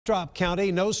Bastrop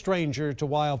County, no stranger to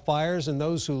wildfires, and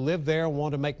those who live there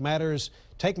want to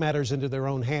take matters into their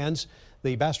own hands.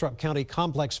 The Bastrop County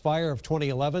complex fire of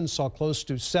 2011 saw close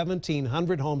to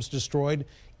 1,700 homes destroyed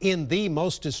in the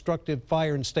most destructive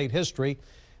fire in state history.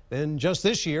 Then just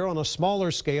this year, on a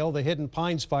smaller scale, the Hidden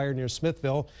Pines fire near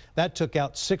Smithville, that took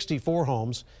out 64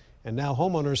 homes. And now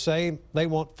homeowners say they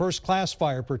want first-class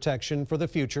fire protection for the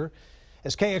future.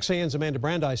 As KXAN's Amanda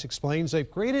Brandeis explains, they've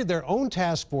created their own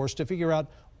task force to figure out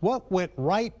what went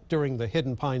right during the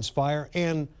Hidden Pines fire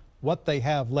and what they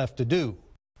have left to do.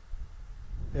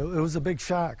 It was a big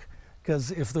shock, because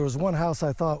if there was one house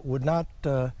I thought would not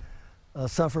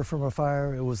suffer from a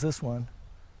fire, it was this one.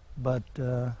 But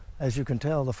as you can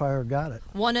tell, the fire got it.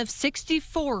 One of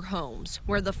 64 homes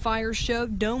where the fire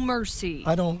showed no mercy.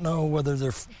 I don't know whether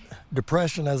they're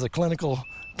depression as a clinical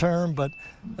term, but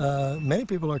many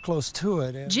people are close to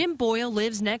it. Jim Boyle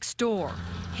lives next door.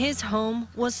 His home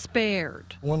was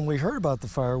spared. When we heard about the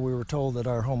fire, we were told that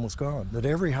our home was gone, that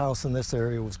every house in this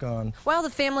area was gone. While the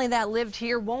family that lived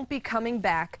here won't be coming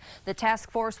back, the task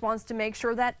force wants to make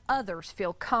sure that others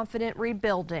feel confident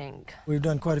rebuilding. We've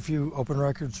done quite a few open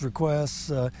records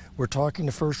requests. We're talking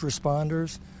to first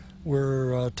responders.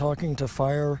 We're talking to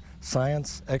fire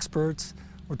science experts.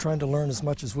 We're trying to learn as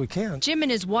much as we can. Jim and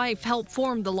his wife helped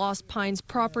form the Lost Pines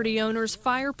Property Owners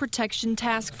Fire Protection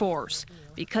Task Force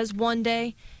because one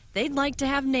day they'd like to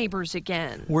have neighbors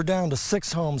again. We're down to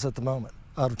 6 homes at the moment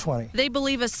out of 20. They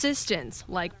believe assistance,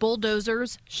 like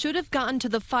bulldozers, should have gotten to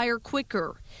the fire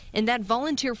quicker, and that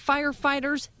volunteer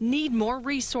firefighters need more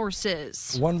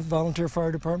resources. One volunteer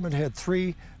fire department had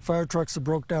 3 fire trucks that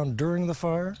broke down during the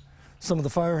fire. Some of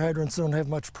the fire hydrants don't have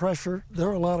much pressure. There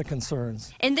are a lot of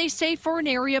concerns. And they say for an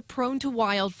area prone to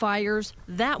wildfires,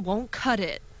 that won't cut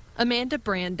it. Amanda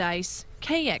Brandeis,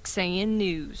 KXAN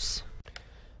News.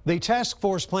 The task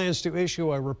force plans to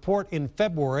issue a report in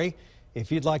February.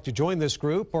 If you'd like to join this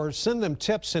group or send them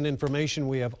tips and information,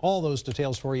 we have all those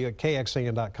details for you at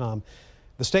KXAN.com.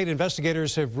 The state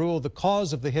investigators have ruled the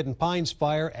cause of the Hidden Pines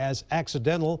fire as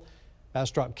accidental.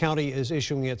 Bastrop County is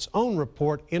issuing its own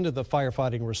report into the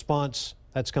firefighting response.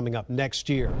 That's coming up next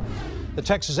year. The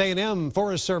Texas A&M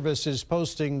Forest Service is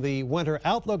posting the winter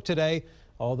outlook today.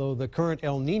 Although the current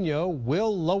El Nino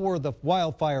will lower the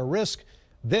wildfire risk,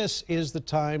 this is the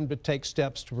time to take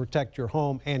steps to protect your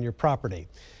home and your property.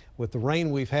 With the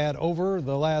rain we've had over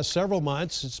the last several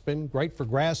months, it's been great for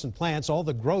grass and plants. All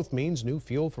the growth means new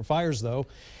fuel for fires, though.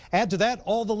 Add to that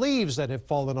all the leaves that have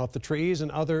fallen off the trees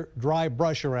and other dry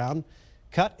brush around.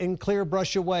 Cut and clear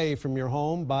brush away from your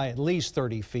home by at least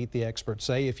 30 feet, the experts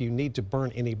say. If you need to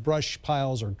burn any brush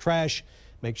piles or trash,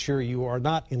 make sure you are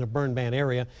not in a burn ban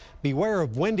area. Beware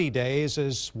of windy days,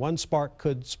 as one spark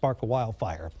could spark a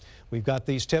wildfire. We've got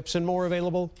these tips and more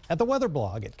available at the weather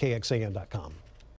blog at KXAN.com.